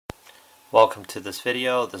Welcome to this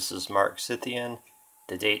video. This is Mark Scythian.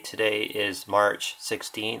 The date today is March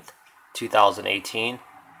 16th, 2018.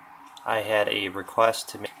 I had a request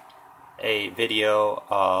to make a video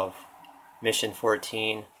of Mission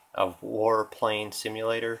 14 of Warplane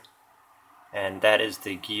Simulator, and that is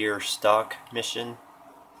the Gear Stuck mission.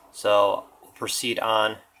 So we'll proceed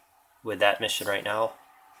on with that mission right now.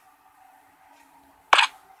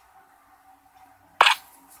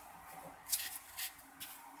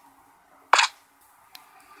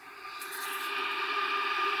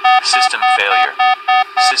 System failure.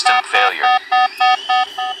 System failure.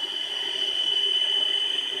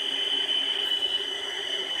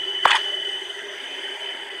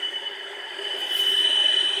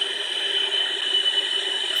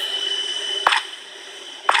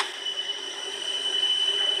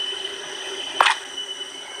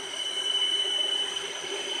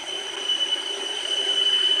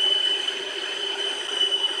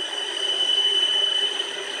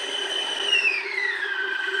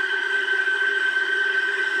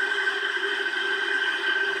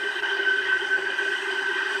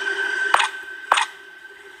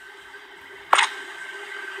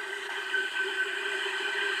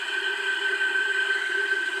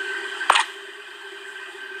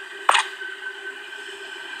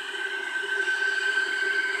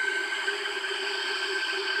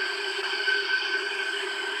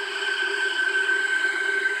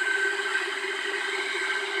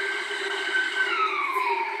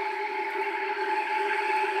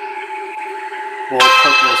 We'll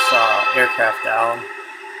put this aircraft down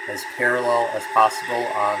as parallel as possible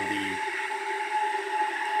on the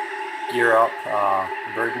gear up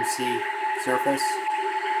emergency surface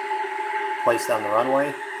placed on the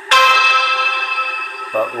runway,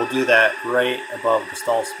 but we'll do that right above the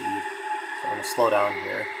stall speed. So I'm going to slow down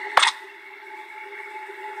here.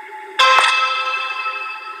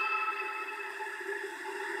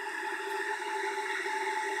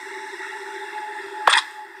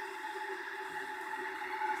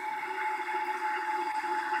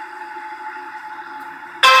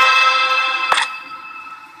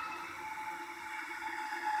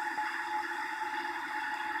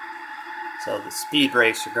 So the speed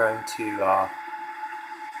brakes are going to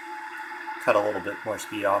cut a little bit more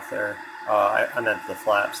speed off there. I meant the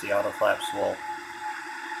flaps. The auto flaps will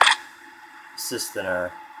assist in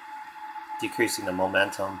our decreasing the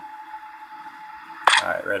momentum.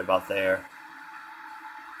 Alright, right about there.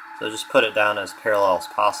 So just put it down as parallel as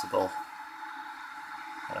possible.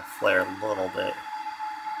 Kind of flare a little bit,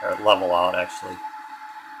 or level out actually.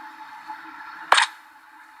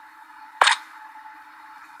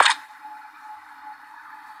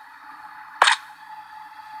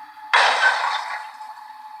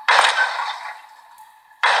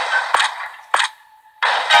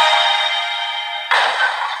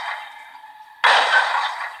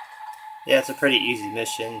 Yeah, it's a pretty easy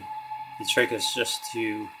mission. The trick is just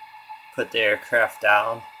to put the aircraft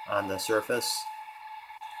down on the surface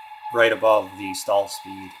right above the stall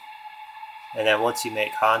speed. And then once you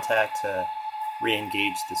make contact, to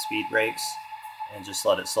re-engage the speed brakes and just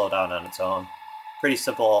let it slow down on its own. Pretty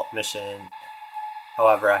simple mission.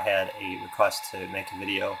 However, I had a request to make a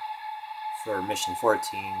video for Mission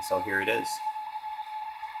 14, so here it is.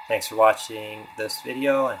 Thanks for watching this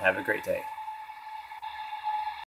video and have a great day.